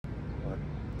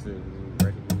2,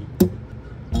 ready.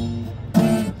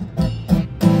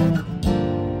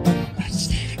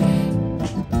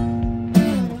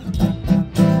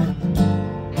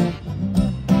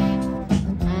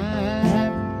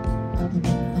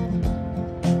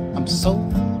 I'm so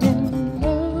in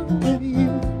love with you.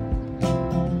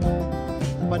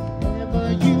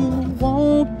 Whatever you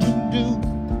want to do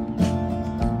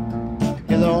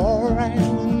is alright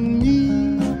with me.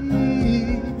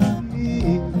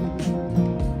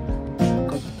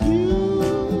 'Cause you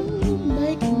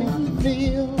make me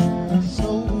feel so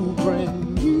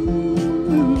brand new.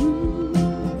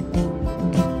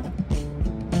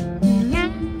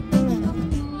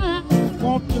 I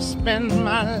want to spend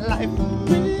my life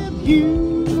with you.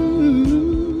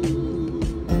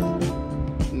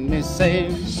 They say,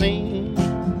 sing,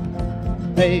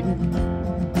 baby,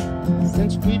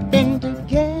 since we've been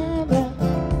together,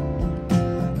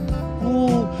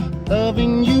 oh,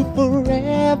 loving you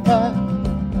forever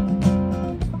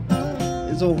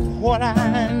is what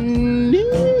I need.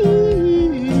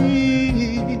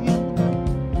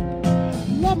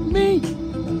 Let me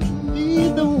be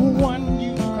the one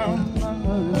you come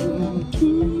to.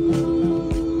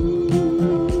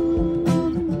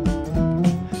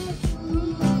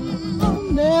 I'll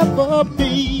never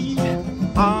be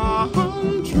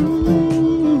untrue.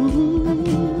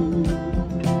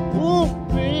 Oh,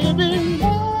 baby,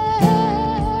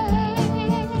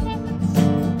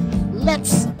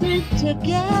 let's stick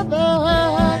together,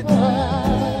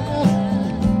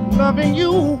 loving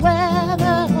you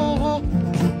weather,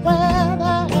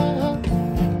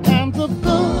 and the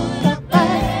good, the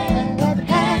bad,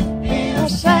 happy or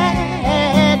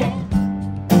sad.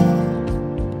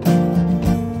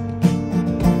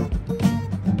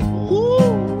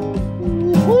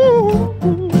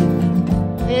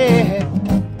 Yeah.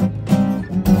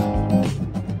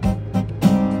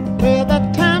 Well, the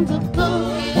times are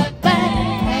good, the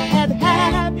bad,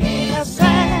 happy or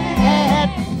sad.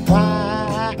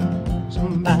 Why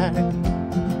somebody,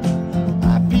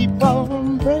 why people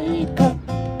break up,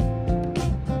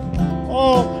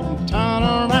 oh, and turn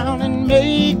around and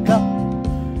make up?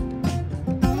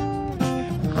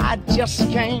 I just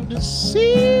came to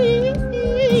see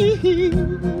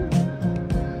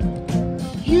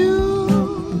you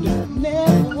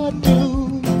never do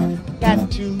got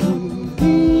to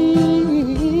be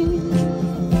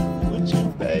with you,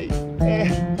 baby.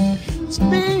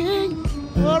 Spinning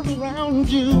around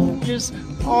you is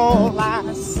all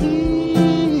I see.